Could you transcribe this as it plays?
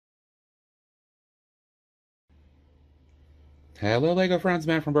Hello LEGO friends,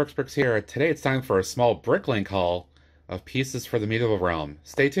 Matt from Bricks here. Today it's time for a small Bricklink haul of pieces for the medieval realm.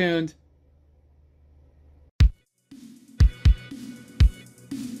 Stay tuned!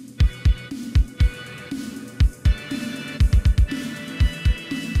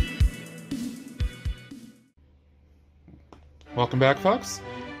 Welcome back folks,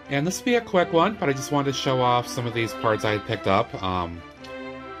 and this will be a quick one, but I just wanted to show off some of these parts I had picked up on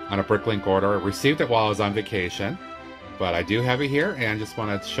a Bricklink order. I received it while I was on vacation. But I do have it here, and just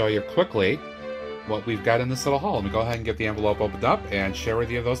want to show you quickly what we've got in this little haul. Let me go ahead and get the envelope opened up and share with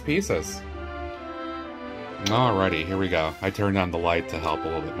you those pieces. Alrighty, here we go. I turned on the light to help a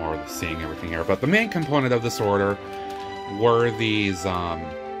little bit more with seeing everything here. But the main component of this order were these, I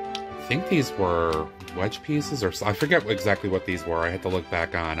think these were wedge pieces, or I forget exactly what these were. I had to look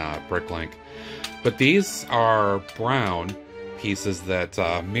back on Bricklink. But these are brown pieces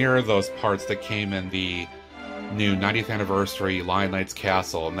that mirror those parts that came in the new 90th anniversary Lion Knight's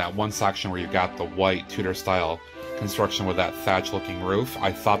Castle, and that one section where you've got the white Tudor style construction with that thatch looking roof.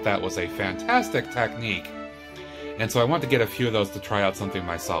 I thought that was a fantastic technique, and so I wanted to get a few of those to try out something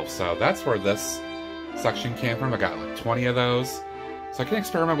myself. So that's where this section came from. I got like 20 of those, so I can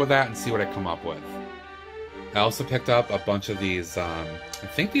experiment with that and see what I come up with. I also picked up a bunch of these, I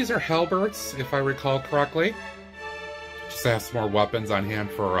think these are halberds if I recall correctly, just to have some more weapons on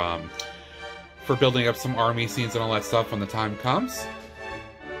hand for building up some army scenes and all that stuff when the time comes.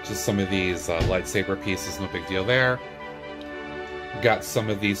 Just some of these lightsaber pieces, no big deal there. Got some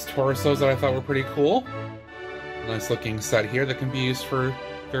of these torsos that I thought were pretty cool. Nice looking set here that can be used for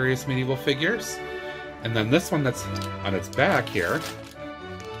various medieval figures. And then this one that's on its back here.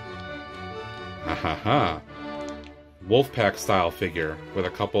 Wolfpack style figure with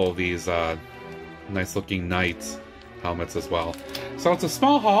a couple of these nice looking knight helmets as well. So it's a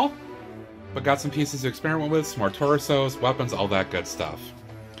small haul, but got some pieces to experiment with, some more torsos, weapons, all that good stuff.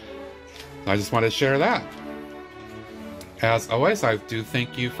 I just wanted to share that. As always, I do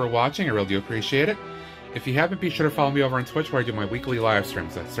thank you for watching. I really do appreciate it. If you haven't, be sure to follow me over on Twitch where I do my weekly live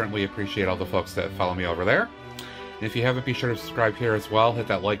streams. I certainly appreciate all the folks that follow me over there. And if you haven't, be sure to subscribe here as well. Hit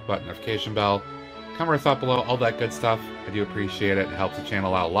that like button, notification bell, comment or thought below, all that good stuff. I do appreciate it. It helps the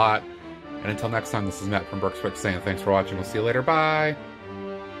channel out a lot. And until next time, this is Matt from Bricks saying thanks for watching. We'll see you later. Bye!